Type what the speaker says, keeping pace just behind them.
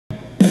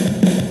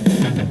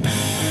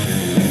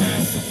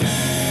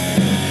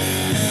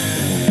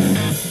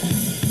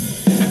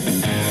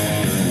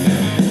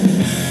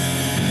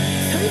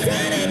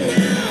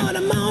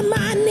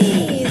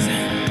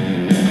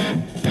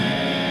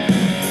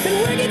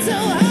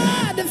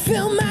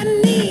fulfill my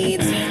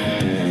needs. 'Cause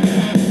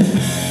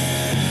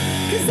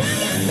I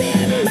got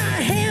bitten by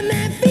a hand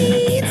that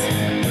feeds.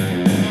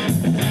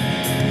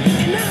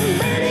 And I'm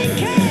burning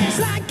cash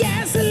like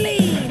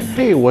gasoline.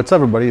 Hey, what's up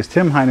everybody? It's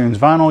Tim, High Noons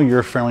Vinyl,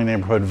 your friendly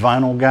neighborhood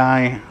vinyl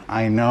guy.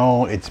 I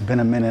know it's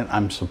been a minute.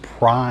 I'm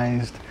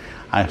surprised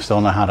I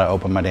still know how to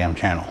open my damn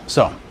channel.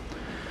 So,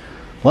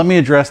 let me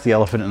address the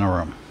elephant in the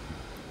room.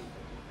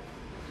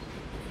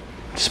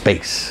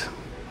 Space.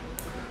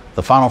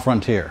 The final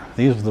frontier.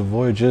 These are the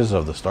voyages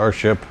of the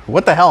starship.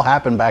 What the hell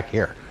happened back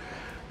here?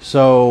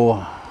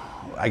 So,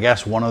 I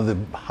guess one of the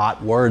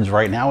hot words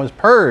right now is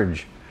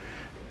purge.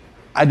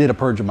 I did a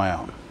purge of my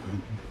own.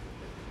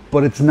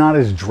 But it's not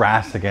as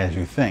drastic as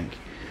you think.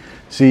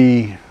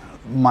 See,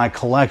 my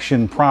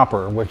collection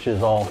proper, which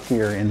is all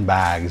here in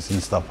bags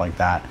and stuff like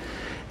that,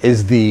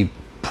 is the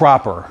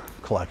proper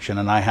collection.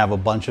 And I have a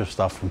bunch of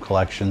stuff from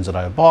collections that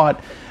I bought,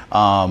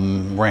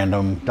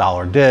 random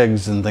dollar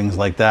digs and things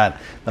like that,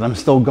 that I'm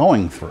still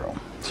going through.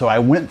 So I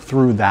went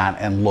through that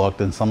and looked,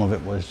 and some of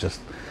it was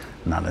just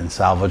not in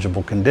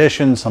salvageable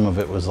condition. Some of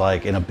it was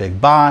like in a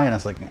big buy, and I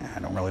was like, I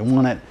don't really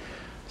want it.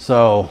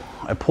 So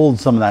I pulled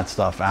some of that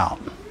stuff out.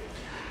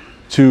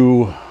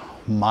 To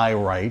my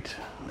right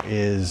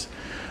is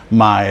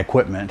my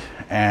equipment,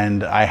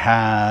 and I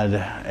had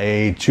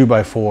a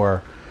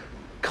 2x4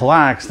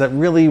 Kallax that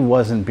really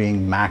wasn't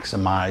being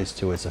maximized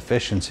to its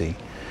efficiency.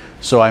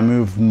 So I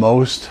moved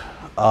most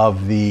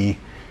of the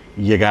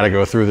you gotta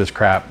go through this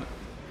crap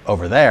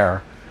over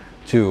there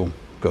to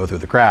go through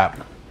the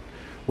crap,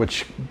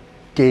 which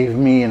gave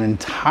me an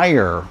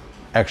entire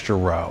extra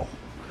row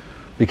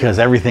because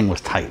everything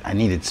was tight. I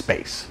needed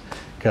space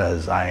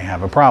because I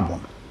have a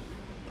problem.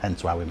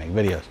 Hence why we make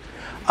videos.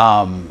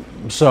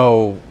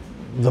 So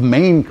the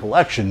main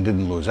collection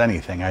didn't lose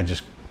anything. I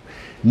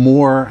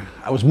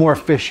was more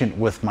efficient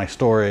with my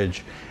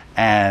storage,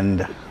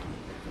 and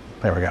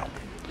there we go.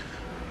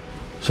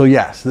 So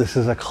yes, this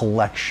is a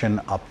collection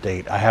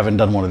update. I haven't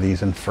done one of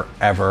these in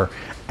forever,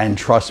 and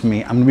trust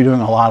me, I'm gonna be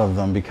doing a lot of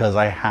them because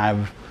I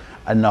have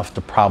enough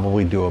to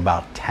probably do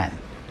about 10.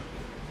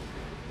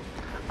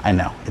 I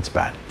know, it's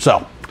bad.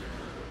 So,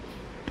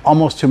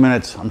 almost 2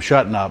 minutes, I'm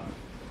shutting up.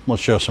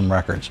 Let's show some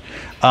records.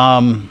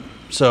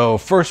 So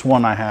first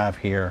one I have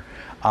here,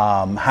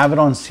 have it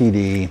on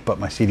CD, but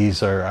my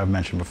CDs are, I've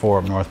mentioned before,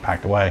 up north,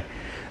 packed away,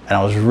 and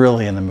I was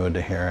really in the mood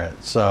to hear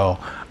it. So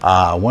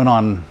went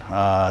on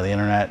the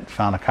internet,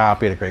 found a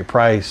copy at a great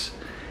price,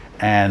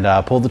 and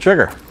pulled the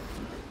trigger.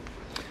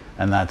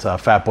 And that's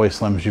Fatboy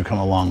Slim's You Come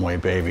a Long Way,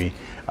 Baby.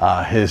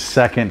 His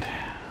second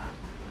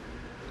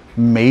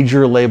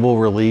major label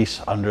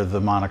release under the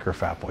moniker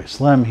Fatboy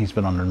Slim. He's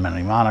been under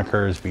many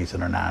monikers, Beats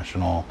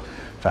International,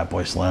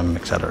 Fatboy Slim,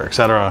 etc.,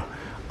 etc.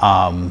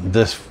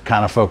 This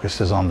kind of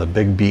focuses on the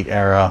big beat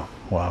era.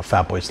 Well,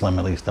 Fatboy Slim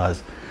at least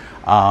does.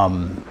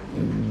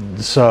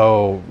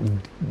 So,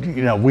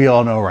 you know, we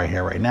all know Right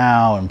Here, Right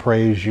Now, and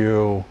Praise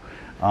You.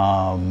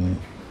 I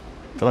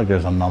feel like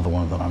there's another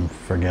one that I'm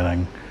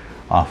forgetting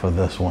off of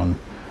this one.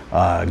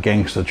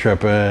 Gangsta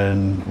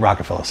Trippin',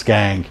 Rockefeller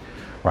Skank,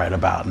 Right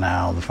About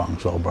Now, The Funk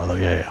Soul Brother,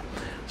 yeah.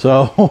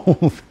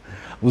 So,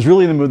 was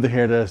really in the mood to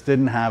hear this.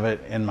 Didn't have it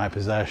in my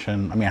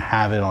possession. I mean, I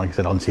have it, like I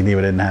said, on CD,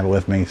 but didn't have it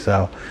with me.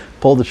 So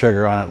pulled the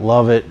trigger on it.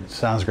 Love it.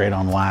 Sounds great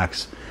on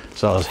wax.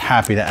 So I was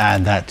happy to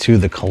add that to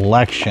the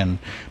collection.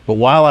 But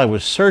while I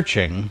was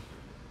searching,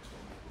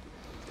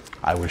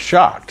 I was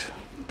shocked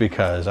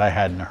because I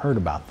hadn't heard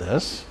about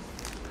this.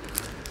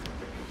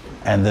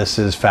 And this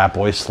is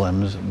Fatboy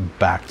Slim's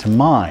Back to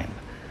Mine.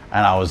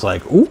 And I was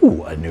like,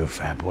 ooh, a new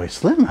Fatboy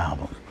Slim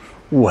album.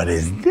 What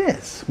is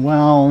this?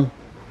 Well,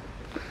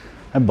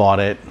 I bought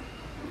it,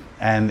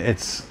 and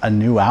it's a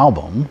new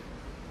album,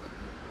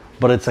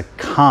 but it's a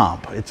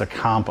comp. It's a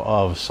comp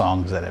of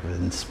songs that have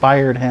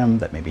inspired him,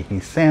 that maybe he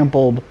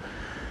sampled.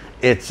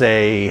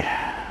 I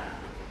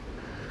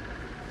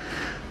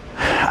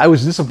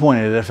was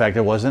disappointed in the fact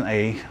it wasn't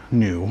a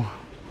new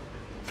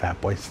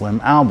Fatboy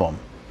Slim album.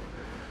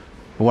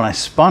 But when I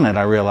spun it,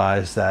 I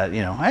realized that,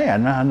 you know, hey, I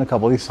had a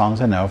couple of these songs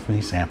I know from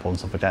he sampled and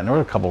stuff like that, and there were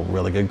a couple of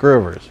really good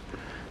groovers.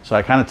 So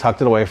I kind of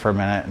tucked it away for a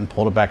minute and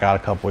pulled it back out a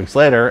couple weeks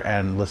later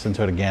and listened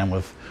to it again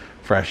with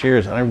fresh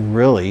ears. And I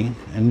really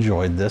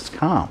enjoyed this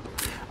comp.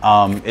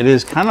 It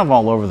is kind of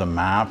all over the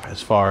map as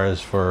far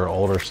as for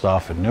older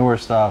stuff and newer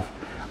stuff.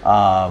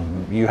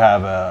 You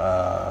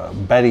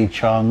have Betty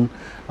Chung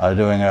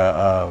doing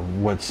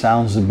what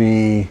sounds to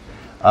be,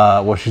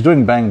 well, she's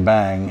doing Bang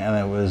Bang, and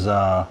it was,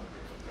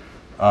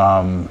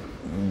 I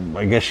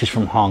guess she's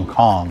from Hong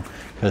Kong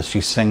because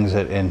she sings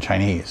it in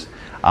Chinese.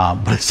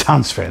 But it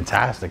sounds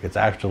fantastic. It's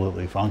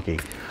absolutely funky.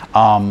 So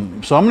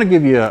I'm going to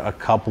give you a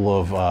couple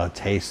of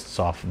tastes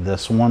off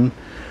this one.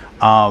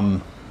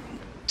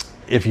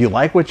 If you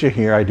like what you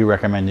hear, I do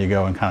recommend you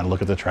go and kind of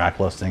look at the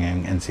track listing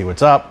and see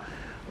what's up.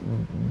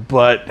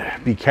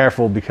 But be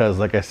careful because,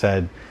 like I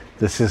said,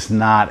 this is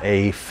not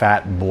a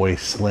Fatboy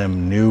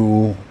Slim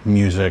new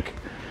music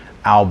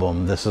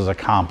album. This is a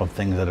comp of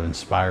things that have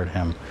inspired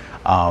him.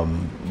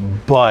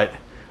 But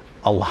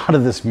a lot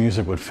of this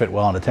music would fit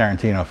well in a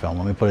Tarantino film.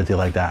 Let me put it to you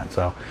like that.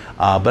 So,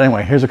 but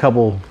anyway, here's a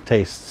couple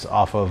tastes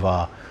off of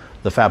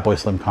the Fatboy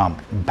Slim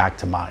comp, Back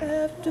to Mine. I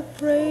have to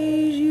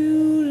praise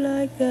you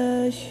like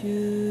I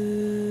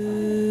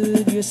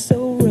should. You're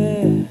so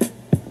rare,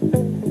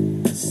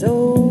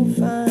 so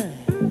fine.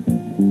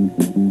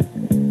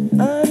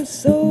 I'm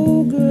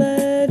so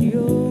glad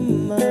you're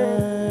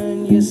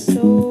mine. You're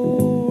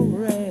so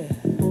rare,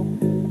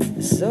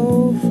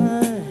 so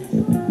fine.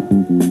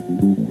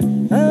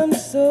 I'm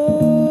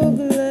so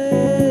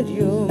glad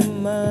you're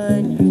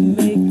mine. You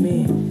make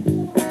me,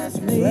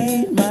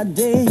 made my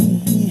day.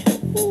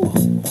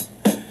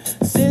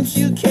 Since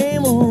you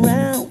came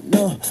around,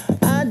 no,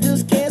 I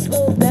just can't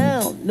slow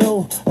down,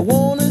 no. I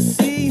wanna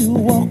see you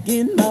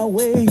walking my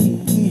way.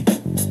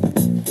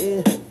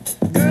 Yeah.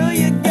 Girl,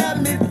 you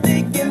got me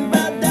thinking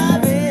about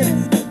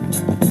diving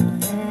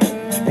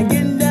and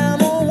getting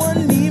down on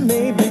one knee,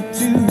 maybe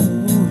two.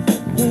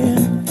 Yeah.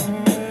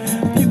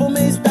 People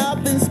may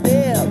stop and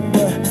stare,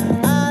 but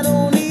I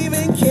don't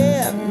even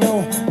care,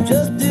 no.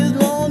 Just as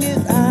long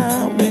as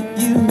I'm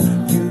with you,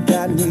 you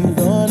got me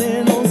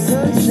running on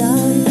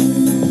sunshine.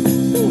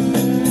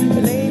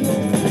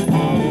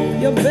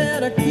 You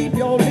better keep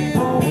your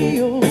little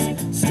wheels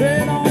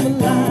straight on the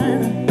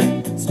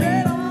line.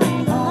 Straight on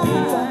the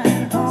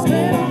line. Straight on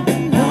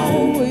the line.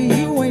 No,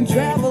 you ain't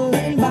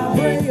traveling by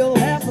rail. You'll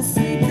have to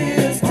sleep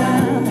this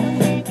time.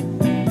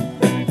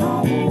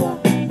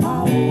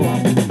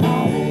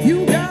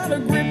 You gotta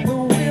grip the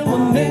wheel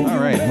and then. All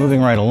right,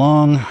 moving right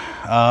along.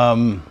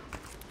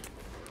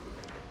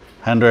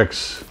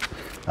 Hendrix,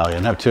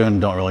 Neptune,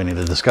 don't really need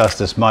to discuss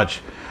this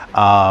much.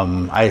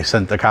 I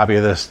sent a copy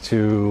of this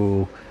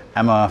to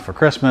Emma for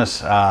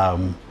Christmas,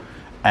 and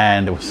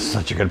it was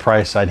such a good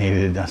price. I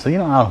said,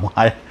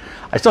 I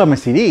still have my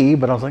CD,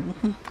 but I was like,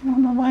 I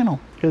want the vinyl,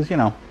 because,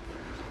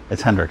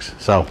 it's Hendrix.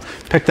 So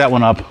picked that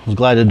one up, was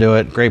glad to do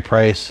it. Great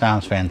price,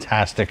 sounds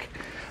fantastic.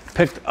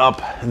 Picked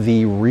up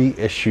the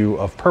reissue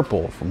of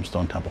Purple from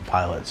Stone Temple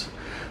Pilots.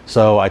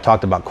 So I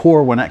talked about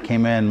Core when that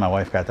came in. My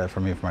wife got that for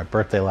me for my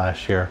birthday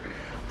last year.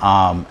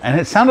 And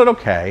it sounded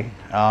okay.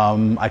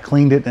 I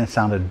cleaned it and it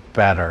sounded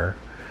better,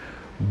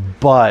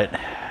 but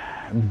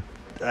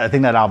I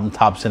think that album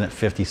tops in at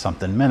 50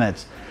 something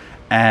minutes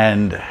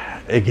and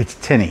it gets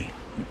tinny.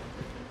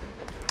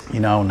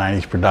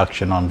 90s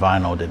production on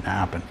vinyl didn't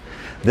happen.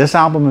 This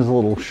album is a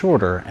little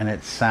shorter and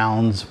it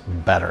sounds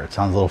better. It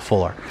sounds a little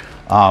fuller.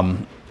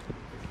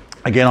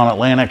 Again, on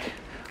Atlantic,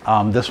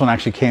 this one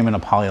actually came in a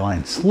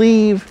polyline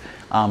sleeve.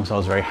 So I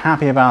was very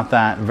happy about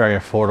that, very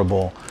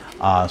affordable.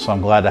 So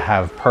I'm glad to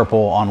have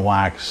Purple on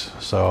wax.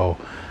 So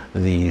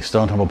the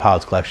Stone Temple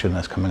Pilots collection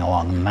is coming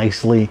along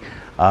nicely.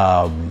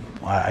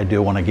 I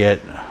do want to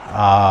get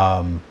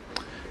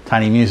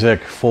Tiny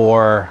Music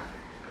for,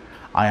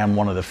 I am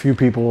one of the few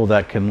people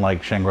that can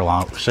like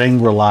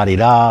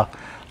Shangri-La-Di-Da. So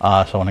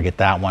I want to get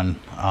that one.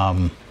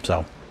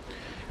 So,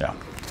 yeah.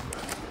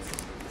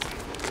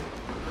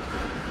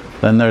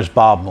 Then there's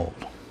Bob Mould.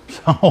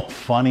 So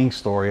funny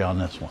story on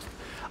this one.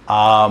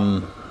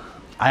 I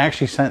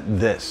actually sent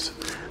this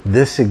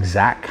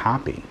exact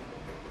copy.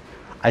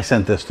 I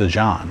sent this to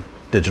John,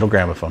 digital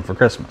gramophone, for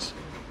Christmas.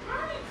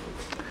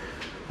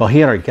 Well, he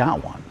had already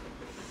got one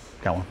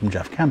from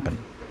Jeff Kempen.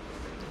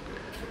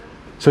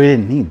 So he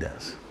didn't need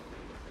this.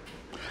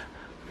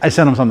 I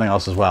sent him something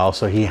else as well,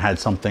 so he had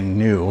something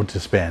new to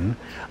spin.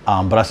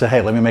 But I said,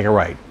 hey, let me make it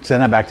right.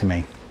 Send that back to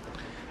me.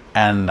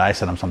 And I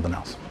sent him something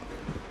else.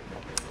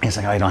 He's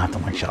like, oh, you don't have to.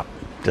 I'm like, shut up.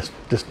 Just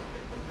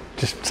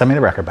send me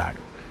the record back.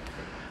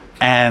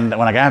 And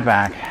when I got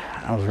back,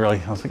 I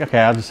was like, okay,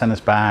 I'll just send this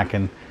back.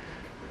 And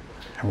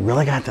I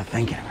really got to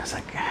thinking. I was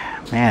like,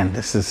 man,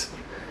 this is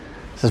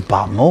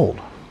Bob Mould.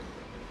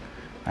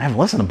 I haven't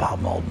listened to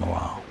Bob Mould in a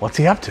while. What's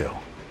he up to?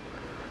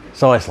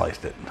 So I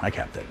sliced it. I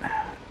kept it.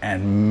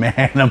 And man,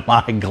 am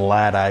I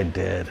glad I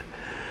did.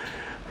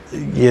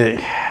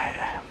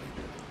 Yeah,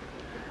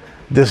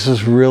 this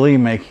is really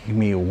making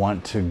me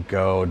want to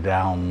go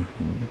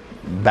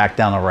back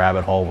down the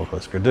rabbit hole with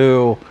Husker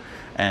Du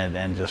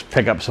and just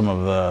pick up some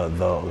of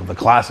the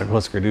classic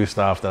Husker Du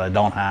stuff that I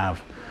don't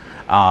have.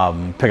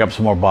 Pick up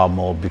some more Bob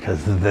Mould,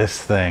 because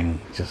this thing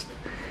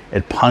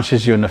it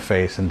punches you in the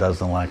face and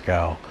doesn't let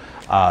go.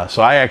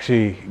 So I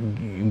actually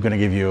am going to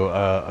give you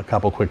a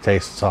couple quick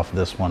tastes off of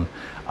this one.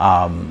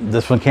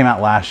 This one came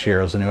out last year.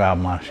 It was a new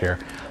album last year.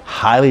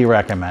 Highly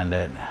recommend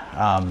it.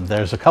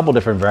 There's a couple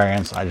different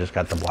variants. I just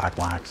got the black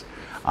wax,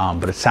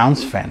 but it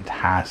sounds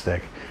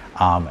fantastic.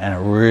 And it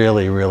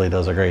really, really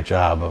does a great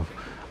job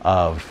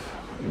of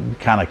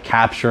kind of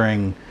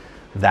capturing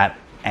that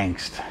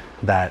angst,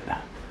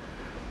 that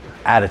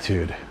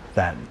attitude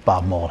that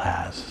Bob Mould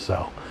has.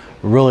 So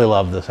really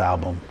love this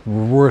album.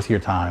 Worth your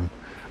time.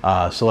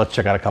 So let's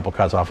check out a couple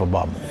cuts off of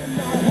Bob Mould.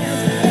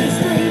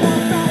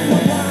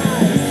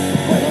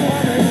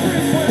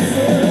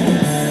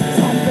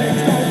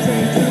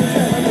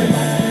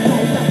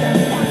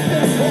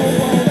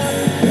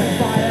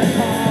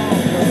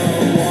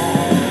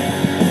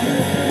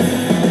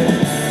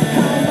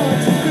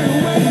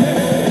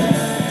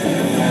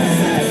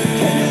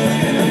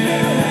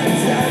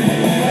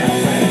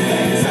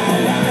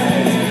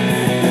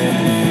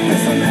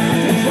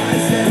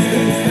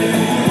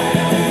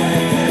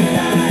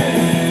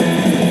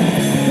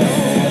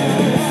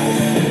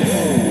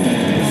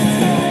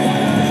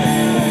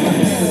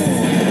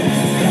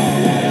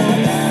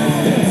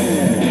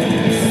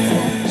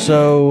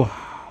 So,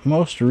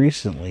 most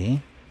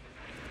recently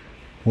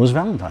was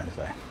Valentine's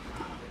Day.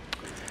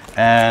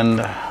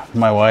 And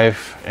my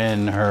wife,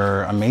 in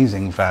her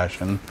amazing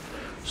fashion,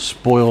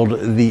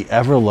 spoiled the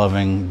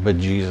ever-loving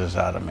bejesus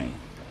out of me.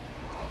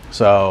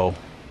 So,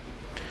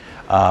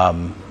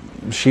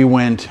 she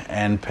went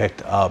and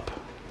picked up,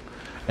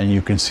 and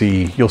you'll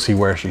see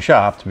where she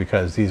shopped,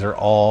 because these are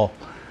all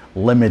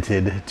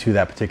limited to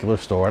that particular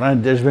store.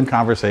 And there's been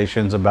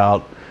conversations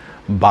about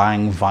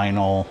buying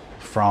vinyl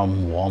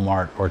from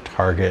Walmart or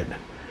Target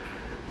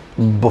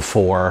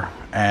before,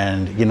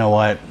 and you know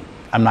what?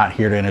 I'm not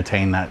here to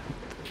entertain that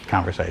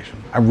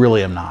conversation. I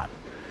really am not.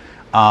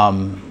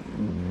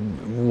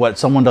 What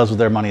someone does with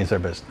their money is their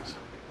business.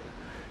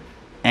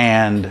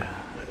 And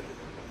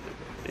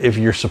if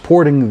you're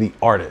supporting the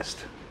artist,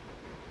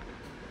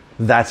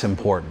 that's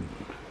important.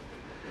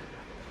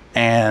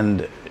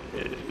 And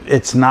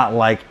it's not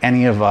like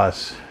any of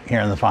us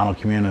here in the vinyl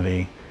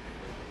community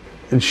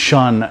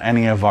shun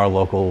any of our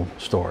local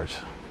stores.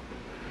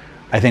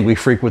 I think we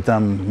frequent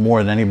them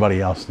more than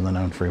anybody else in the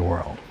known free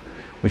world.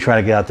 We try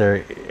to get out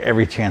there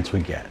every chance we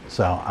get.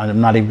 So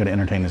I'm not even going to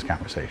entertain this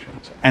conversation.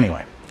 So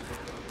anyway,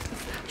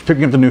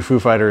 picking up the new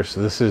Foo Fighters.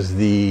 This is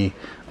the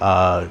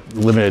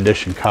limited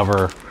edition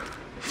cover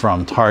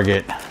from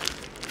Target.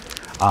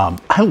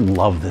 I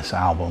love this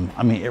album.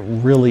 I mean, it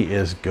really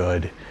is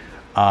good.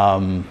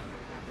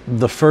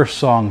 The first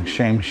song,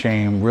 Shame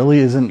Shame, really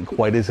isn't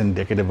quite as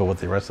indicative of what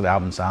the rest of the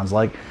album sounds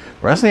like.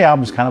 The rest of the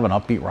album is kind of an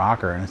upbeat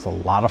rocker, and it's a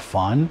lot of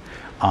fun.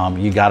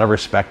 You got to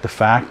respect the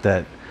fact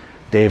that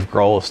Dave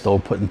Grohl is still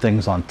putting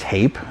things on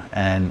tape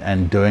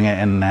and doing it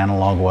in an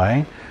analog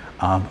way.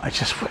 I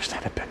just wish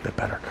they'd have picked a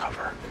better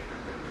cover.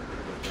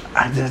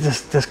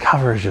 This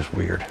cover is just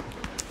weird.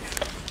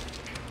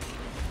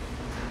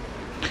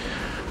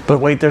 But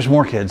wait, there's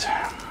more, kids.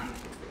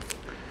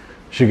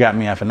 She got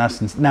me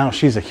Evanescence. Now,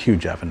 she's a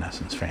huge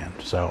Evanescence fan,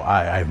 so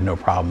I have no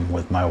problem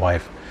with my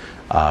wife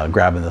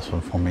grabbing this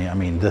one for me. I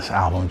mean, this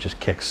album just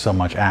kicks so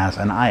much ass,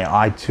 and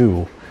I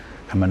too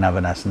am an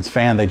Evanescence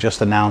fan. They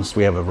just announced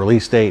we have a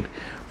release date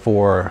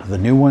for the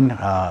new one,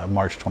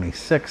 March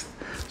 26th,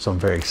 so I'm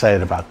very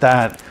excited about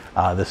that.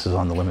 This is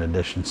on the limited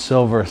edition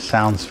silver.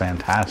 Sounds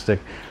fantastic.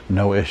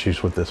 No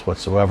issues with this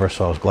whatsoever,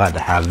 so I was glad to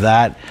have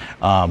that,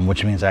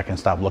 which means I can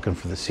stop looking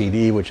for the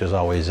CD, which is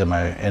always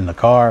in the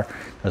car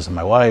because of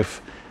my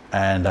wife,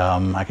 and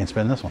I can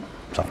spin this one.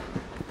 So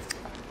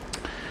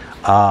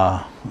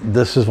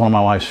this is one of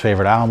my wife's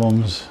favorite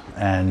albums,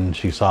 and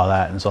she saw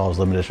that and saw his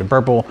limited edition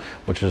purple,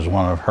 which is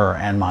one of her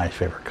and my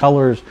favorite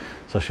colors.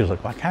 So she was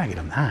like, why can't I get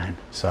him that?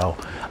 So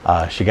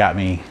she got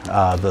me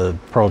the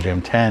Pearl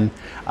Jam 10.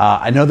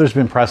 I know there's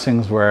been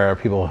pressings where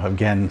people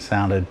again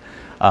said it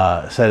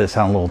sounded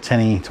a little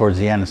tinny towards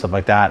the end and stuff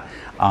like that.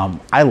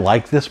 I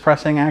like this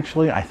pressing,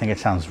 actually. I think it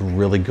sounds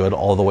really good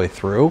all the way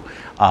through.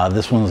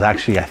 This one was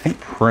actually, I think,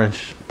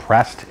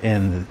 pressed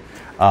in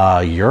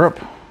Europe.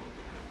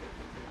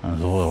 That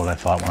was what I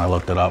thought when I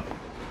looked it up.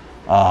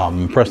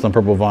 Pressed on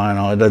purple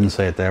vinyl. It doesn't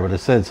say it there, but it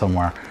said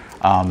somewhere.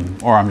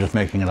 Or I'm just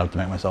making it up to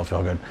make myself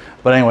feel good.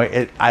 But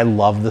anyway, I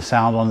love the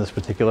sound on this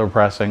particular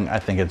pressing. I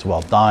think it's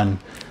well done.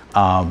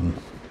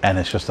 And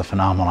it's just a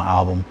phenomenal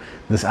album.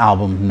 This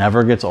album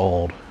never gets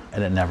old,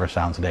 and it never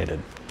sounds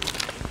dated.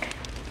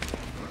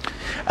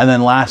 And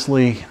then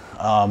lastly,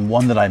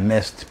 one that I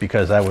missed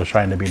because I was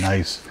trying to be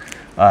nice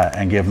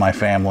and give my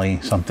family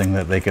something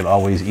that they could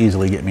always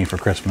easily get me for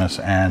Christmas,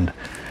 and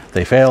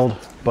they failed,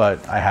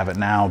 but I have it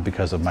now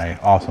because of my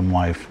awesome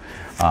wife,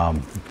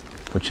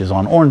 which is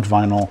on orange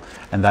vinyl,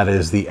 and that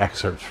is the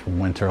excerpts from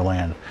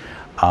Winterland.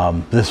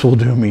 This will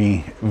do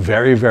me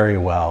very, very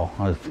well.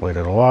 I've played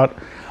it a lot.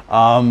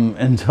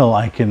 Until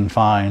I can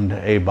find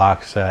a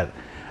box set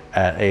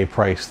at a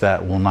price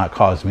that will not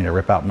cause me to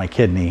rip out my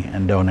kidney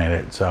and donate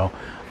it. So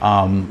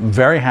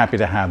very happy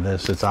to have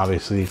this. It's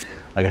obviously,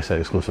 like I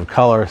said, exclusive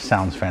color.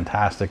 Sounds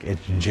fantastic.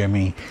 It's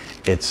Jimmy.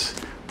 It's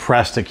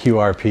pressed to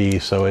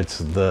QRP, so it's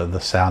the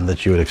sound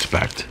that you would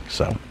expect.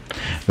 So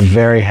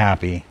very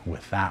happy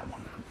with that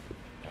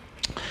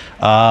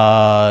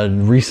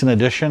one. Recent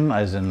edition,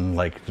 as in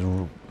like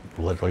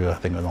literally I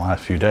think in the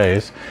last few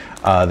days,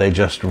 they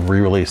just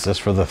re-released this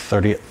for the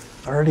 30th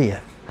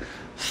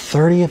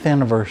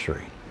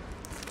anniversary.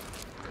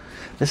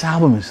 This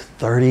album is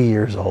 30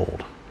 years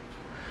old.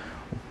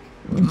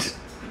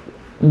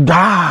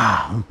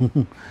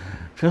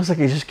 Feels like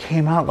it just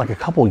came out like a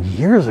couple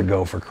years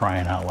ago, for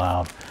crying out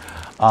loud.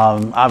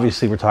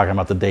 Obviously we're talking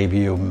about the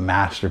debut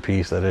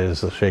masterpiece that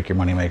is the Shake Your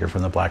Money Maker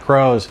from the Black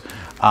Crowes.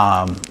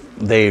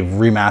 They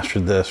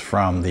remastered this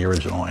from the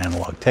original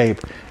analog tape.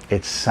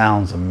 It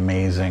sounds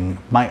amazing.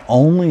 My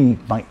only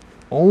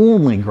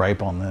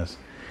gripe on this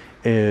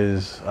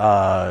is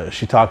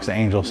She Talks to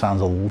Angels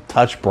sounds a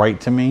touch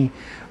bright to me,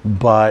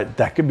 but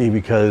that could be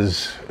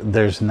because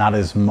there's not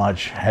as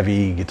much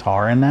heavy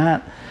guitar in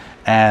that,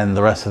 and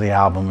the rest of the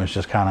album is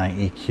just kind of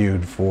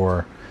EQ'd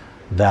for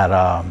that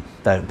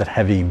that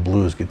heavy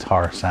blues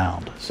guitar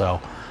sound.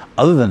 So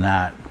other than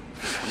that,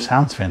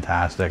 sounds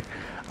fantastic.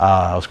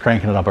 I was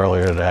cranking it up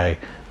earlier today,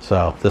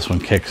 so this one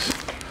kicks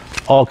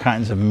all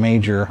kinds of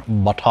major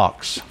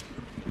buttocks.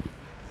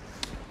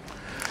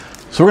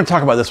 So we're going to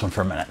talk about this one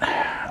for a minute.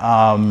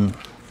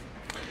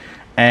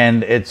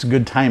 And it's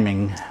good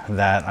timing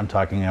that I'm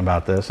talking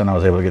about this, and I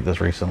was able to get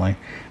this recently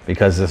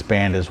because this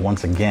band is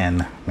once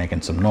again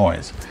making some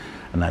noise,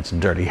 and that's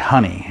Dirty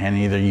Honey. And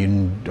either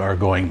you are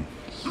going,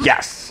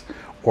 yes,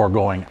 or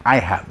going, I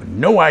have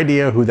no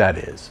idea who that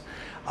is.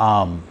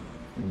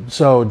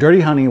 So Dirty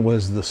Honey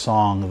was the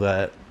song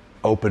that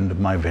opened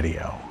my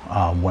video,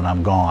 When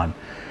I'm Gone.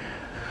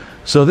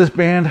 So this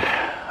band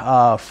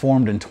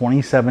formed in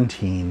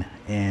 2017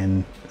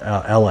 in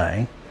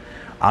LA.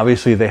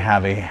 Obviously, they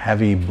have a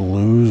heavy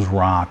blues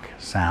rock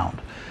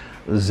sound.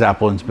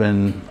 Zeppelin's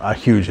been a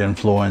huge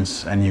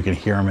influence, and you can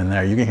hear them in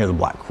there. You can hear the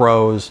Black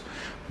Crowes.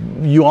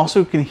 You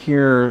also can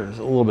hear a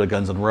little bit of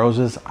Guns N'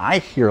 Roses. I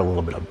hear a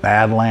little bit of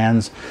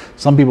Badlands.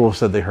 Some people have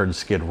said they heard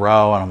Skid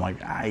Row, and I'm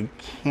like, I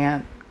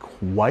can't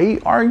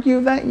quite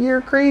argue that you're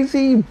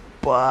crazy,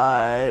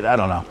 but I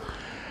don't know.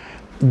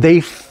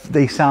 They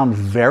sound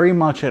very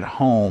much at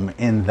home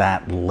in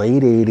that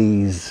late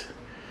 80s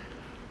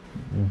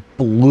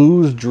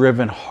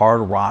blues-driven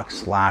hard rock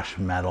 /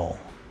 metal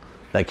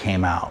that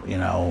came out. You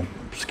know,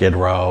 Skid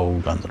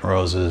Row, Guns N'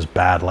 Roses,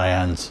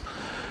 Badlands,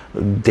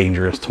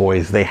 Dangerous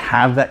Toys. They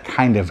have that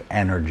kind of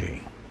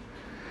energy.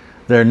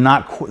 They're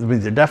not, I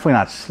mean, they're definitely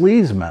not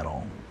sleaze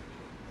metal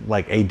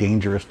like a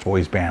Dangerous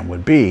Toys band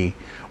would be,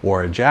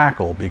 or a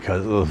Jackal,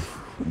 because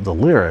of the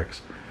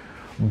lyrics.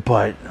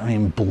 But I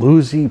mean,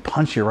 bluesy,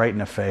 punch you right in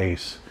the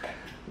face.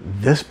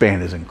 This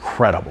band is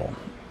incredible.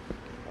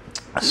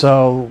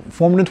 So,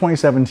 formed in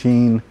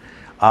 2017,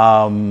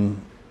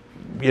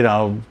 you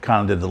know,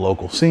 kind of did the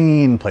local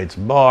scene, played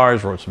some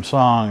bars, wrote some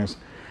songs,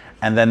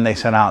 and then they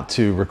set out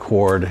to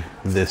record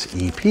this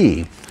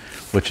EP,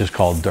 which is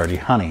called Dirty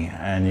Honey,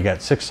 and you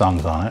got 6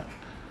 songs on it.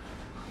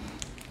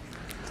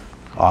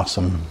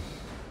 Awesome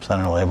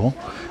center label.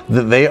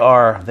 They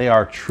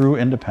are true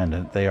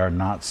independent. They are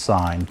not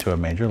signed to a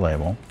major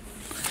label,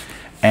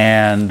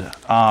 and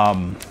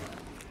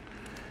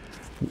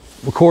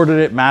recorded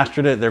it,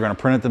 mastered it. They're going to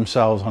print it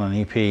themselves on an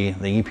EP.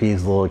 The EP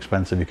is a little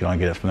expensive. You can only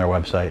get it from their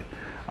website.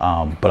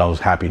 But I was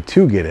happy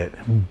to get it.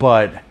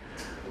 But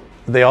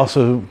they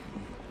also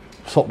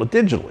sold it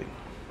digitally.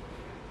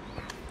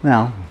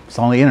 Now, it's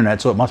on the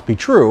internet, so it must be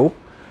true.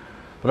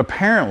 But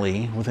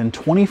apparently, within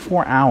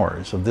 24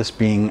 hours of this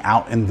being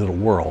out into the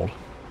world,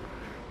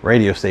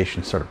 radio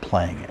stations started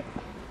playing it.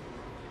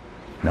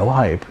 No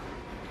hype,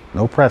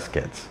 no press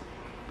kits.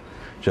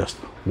 Just,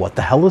 what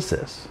the hell is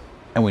this?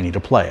 And we need to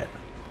play it.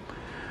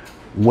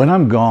 When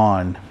I'm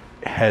Gone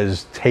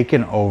has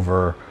taken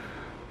over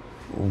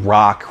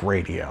rock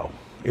radio.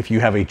 If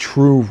you have a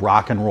true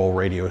rock and roll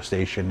radio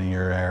station in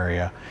your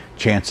area,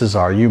 chances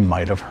are you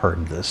might have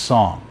heard this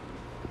song.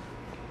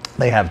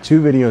 They have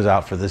 2 videos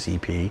out for this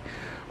EP,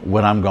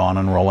 When I'm Gone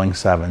and Rolling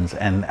Sevens,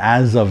 and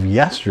as of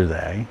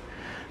yesterday,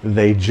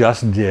 they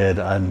just did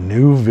a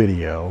new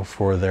video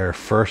for their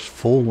first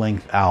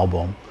full-length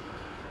album,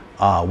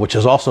 which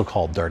is also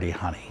called Dirty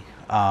Honey.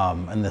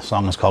 And this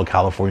song is called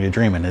California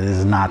Dreamin'. It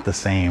is not the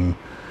same,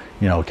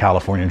 you know,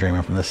 California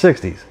Dreamin' from the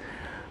 60s.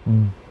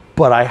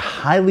 But I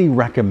highly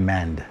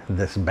recommend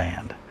this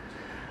band.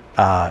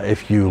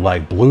 If you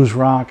like blues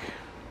rock,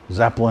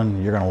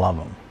 Zeppelin, you're going to love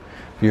them.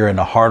 If you're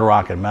into hard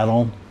rock and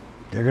metal,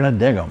 you're going to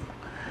dig them.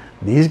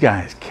 These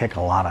guys kick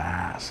a lot of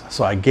ass.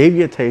 So I gave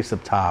you a taste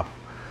up top.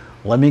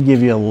 Let me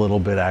give you a little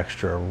bit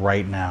extra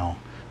right now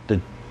to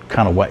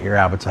kind of whet your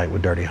appetite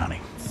with Dirty Honey.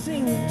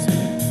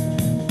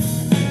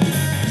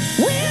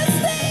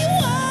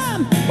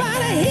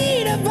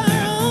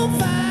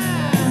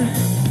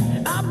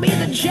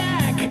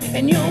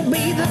 And you'll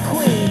be the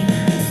queen,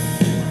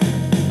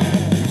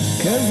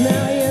 'cause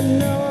now you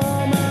know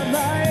all my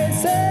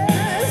vices.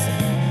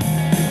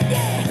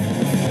 Yeah.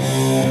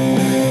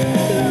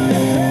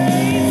 Gonna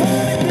pray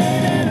for the day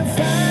that I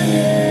find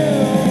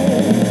you.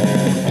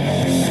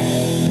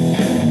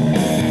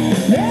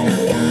 Then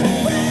I'm gonna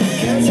break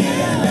you.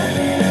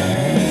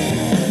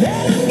 Then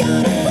I'm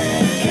gonna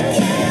break you.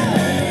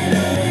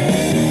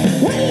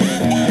 Well,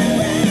 I'm gonna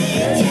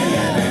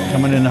break you.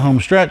 Coming in the home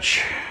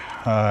stretch.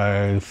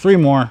 3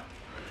 more.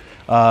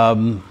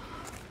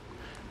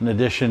 In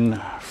addition,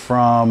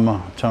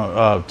 from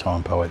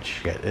Tone Poet.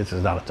 Shit, this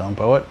is not a Tone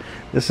Poet.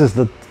 This is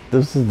the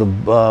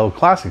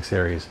classic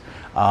series.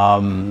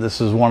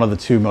 This is one of the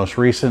 2 most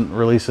recent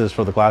releases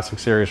for the classic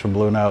series from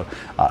Blue Note.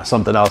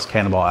 Something else,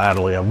 Cannonball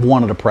Adderley. I've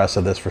wanted a press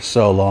of this for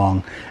so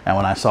long, and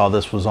when I saw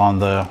this was on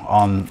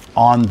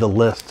the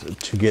list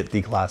to get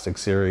the classic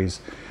series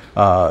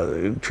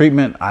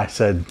treatment, I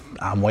said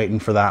I'm waiting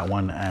for that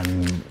one,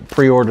 and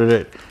pre-ordered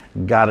it.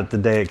 Got it the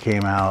day it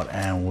came out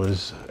and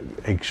was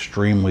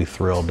extremely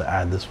thrilled to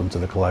add this one to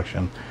the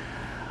collection.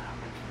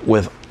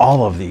 With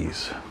all of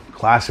these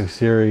classic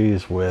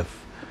series, with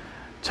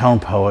Tone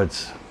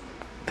Poets,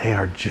 they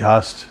are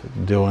just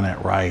doing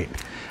it right.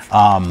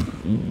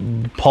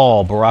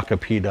 Paul Baraka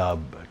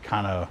P-Dub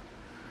kind of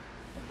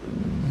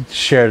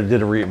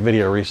did a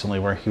video recently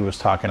where he was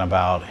talking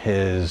about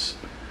his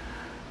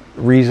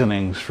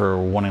reasonings for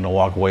wanting to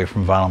walk away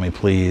from Vinyl Me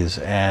Please,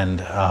 and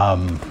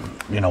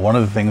you know, one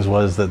of the things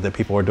was that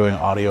people were doing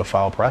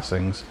audiophile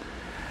pressings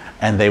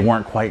and they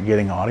weren't quite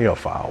getting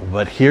audiophile.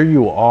 But here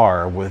you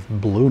are with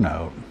Blue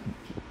Note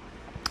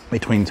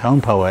between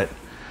Tone Poet,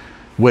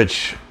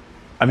 which,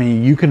 I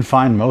mean, you can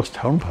find most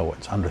Tone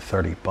Poets under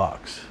 30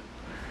 bucks.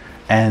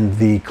 And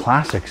the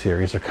classic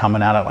series are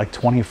coming out at like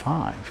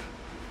 25.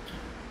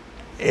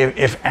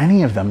 If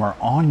any of them are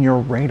on your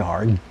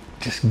radar,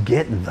 just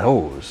get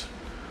those.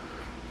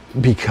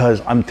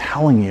 Because I'm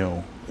telling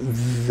you,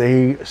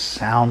 they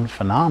sound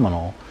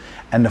phenomenal.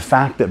 And the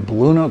fact that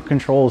Blue Note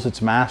controls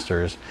its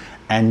masters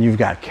and you've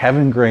got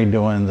Kevin Gray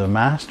doing the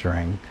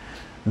mastering,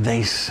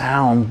 they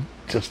sound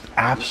just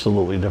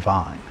absolutely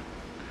divine.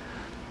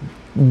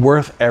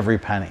 Worth every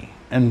penny.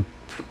 And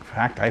in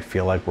fact, I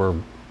feel like we're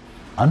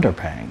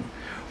underpaying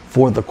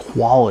for the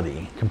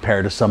quality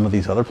compared to some of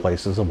these other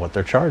places of what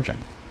they're charging.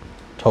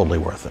 Totally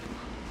worth it.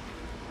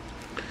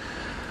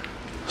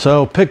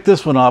 So pick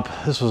this one up.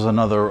 This was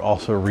another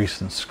also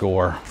recent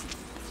score.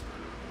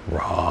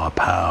 Raw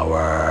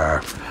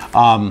Power.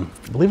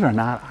 Believe it or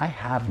not, I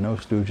have no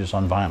Stooges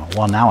on vinyl.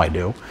 Well, now I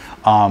do.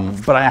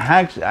 But I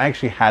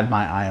actually had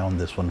my eye on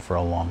this one for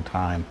a long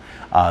time.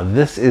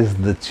 This is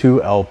the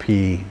 2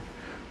 LP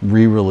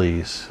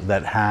re-release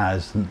that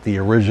has the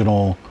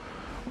original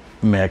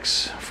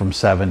mix from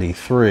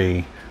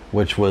 73,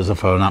 which was,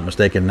 if I'm not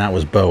mistaken, that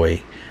was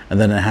Bowie. And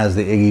then it has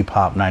the Iggy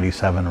Pop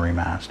 97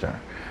 remaster.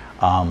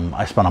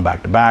 I spun them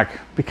back to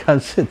back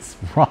because it's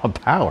Raw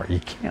Power.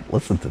 You can't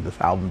listen to this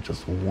album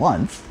just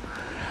once.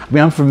 I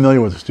mean, I'm familiar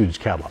with the Stooges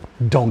catalog.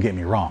 Don't get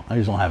me wrong. I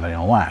just don't have any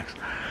on wax.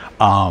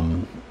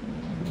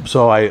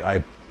 So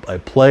I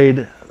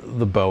played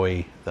the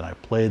Bowie, then I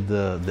played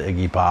the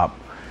Iggy Pop.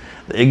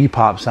 The Iggy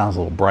Pop sounds a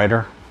little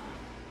brighter.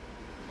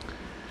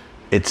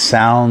 It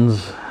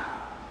sounds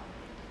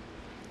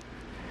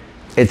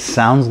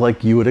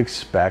like you would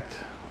expect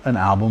an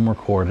album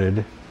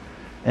recorded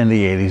in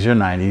the 80s or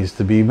 90s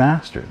to be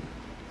mastered.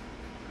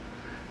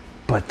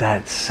 But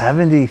that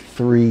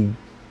 73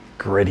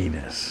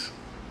 grittiness,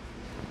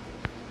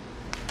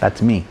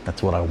 that's me.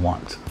 That's what I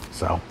want.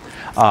 So,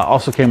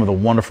 also came with a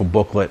wonderful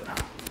booklet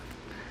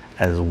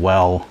as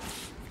well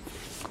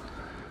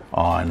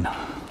on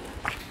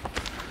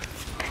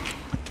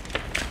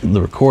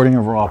the recording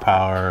of Raw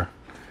Power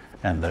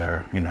and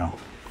their, you know,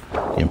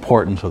 the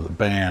importance of the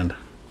band.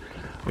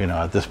 You know,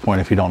 at this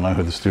point, if you don't know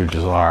who the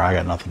Stooges are, I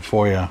got nothing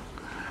for you.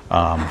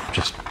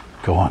 Just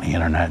go on the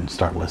internet and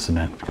start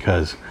listening,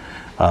 because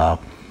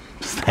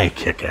they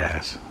kick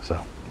ass.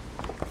 So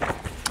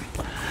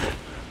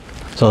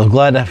I was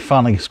glad to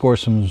finally score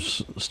some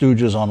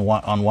Stooges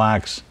on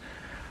wax.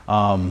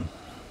 And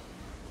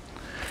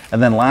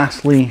then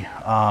lastly,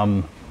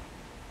 I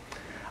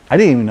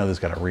didn't even know this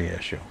got a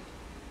reissue,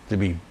 to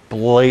be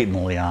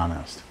blatantly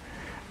honest.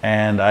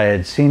 And I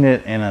had seen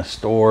it in a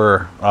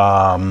store,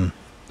 a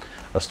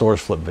store's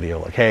flip video,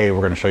 like, hey, we're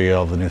going to show you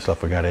all the new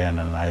stuff we got in.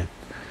 And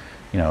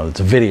you know, it's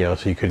a video,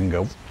 so you couldn't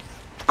go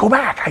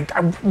back.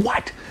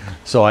 What?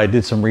 So I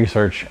did some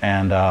research,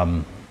 and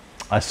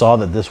I saw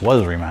that this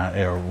was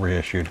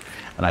reissued,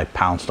 and I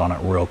pounced on it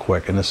real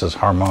quick. And this is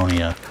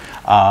Harmonia.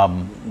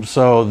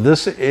 So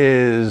this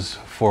is,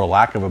 for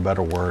lack of a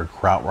better word,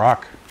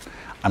 krautrock.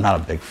 I'm not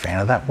a big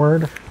fan of that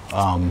word,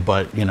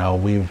 but you know,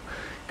 we've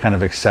kind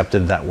of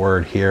accepted that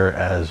word here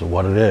as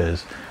what it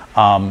is.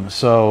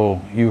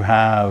 So you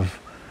have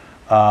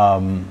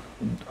a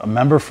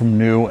member from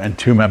New and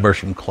 2 members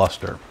from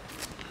Cluster.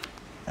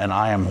 And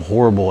I am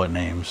horrible at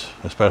names,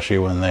 especially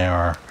when they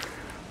are,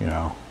 you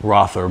know,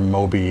 Rother,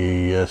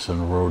 Mobius,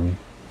 and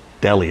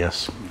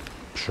Rodelius.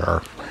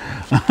 Sure.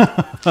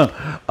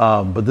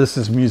 But this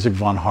is Music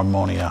von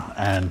Harmonia,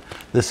 and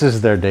this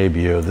is their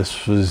debut.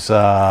 This was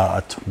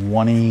I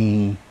want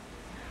to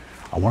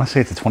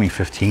say it's a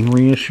 2015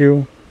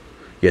 reissue.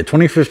 Yeah,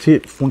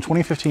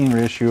 2015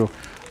 reissue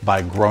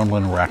by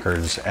Groenland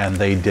Records, and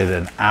they did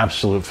an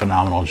absolute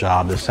phenomenal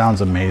job. This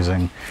sounds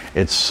amazing.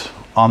 It's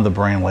on the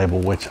Brain label,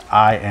 which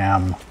I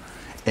am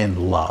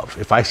in love.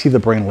 If I see the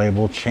Brain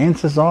label,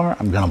 chances are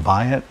I'm gonna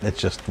buy it. It's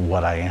just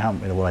what I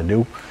am and what I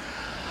do.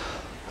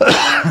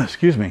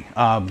 Excuse me.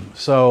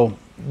 So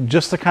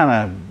just to kind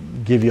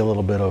of give you a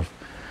little bit of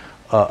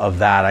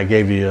that, I'm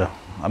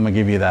gonna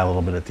give you that a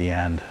little bit at the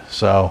end.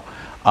 So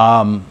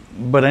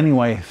but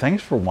anyway,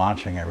 thanks for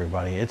watching,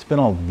 everybody. It's been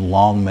a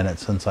long minute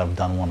since I've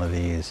done one of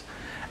these,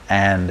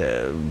 and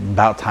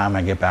about time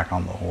I get back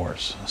on the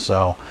horse.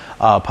 So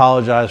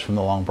apologize from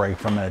the long break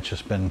from it. It's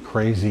just been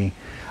crazy.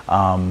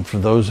 For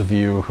those of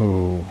you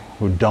who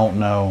don't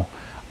know,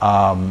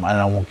 and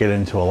I won't get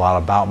into a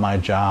lot about my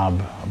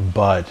job,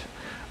 but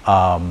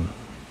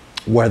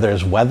where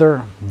there's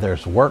weather,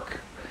 there's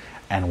work,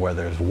 and where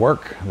there's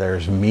work,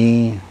 there's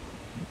me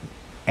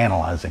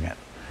analyzing it.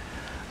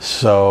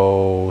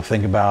 So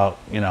think about,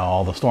 you know,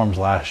 all the storms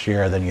last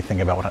year. Then you think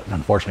about what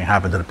unfortunately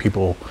happened to the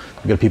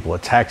good people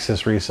of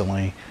Texas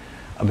recently.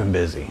 I've been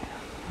busy,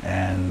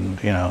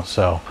 and you know,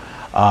 so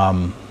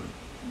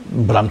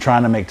but I'm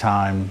trying to make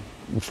time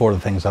for the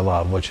things I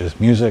love, which is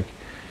music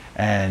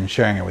and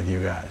sharing it with you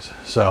guys.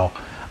 So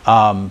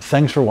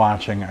thanks for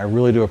watching. I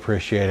really do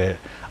appreciate it.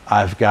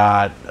 I've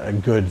got a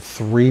good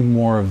 3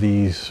 more of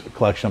these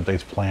collection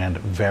updates planned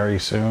very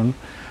soon.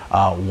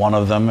 One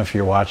of them, if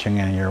you're watching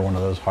and you're one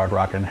of those hard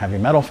rock and heavy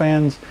metal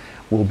fans,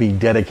 will be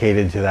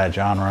dedicated to that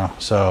genre.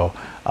 So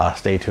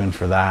stay tuned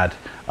for that.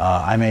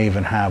 I may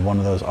even have one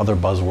of those other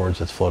buzzwords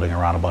that's floating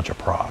around, a bunch of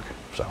prog.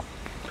 So,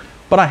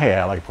 but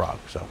I like prog.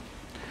 So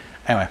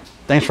anyway,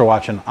 thanks for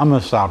watching. I'm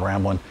gonna stop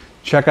rambling.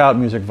 Check out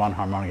Music von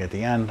Harmonia at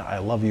the end. I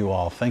love you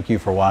all. Thank you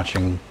for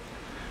watching.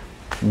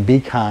 Be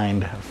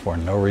kind for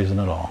no reason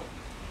at all.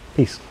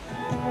 Peace.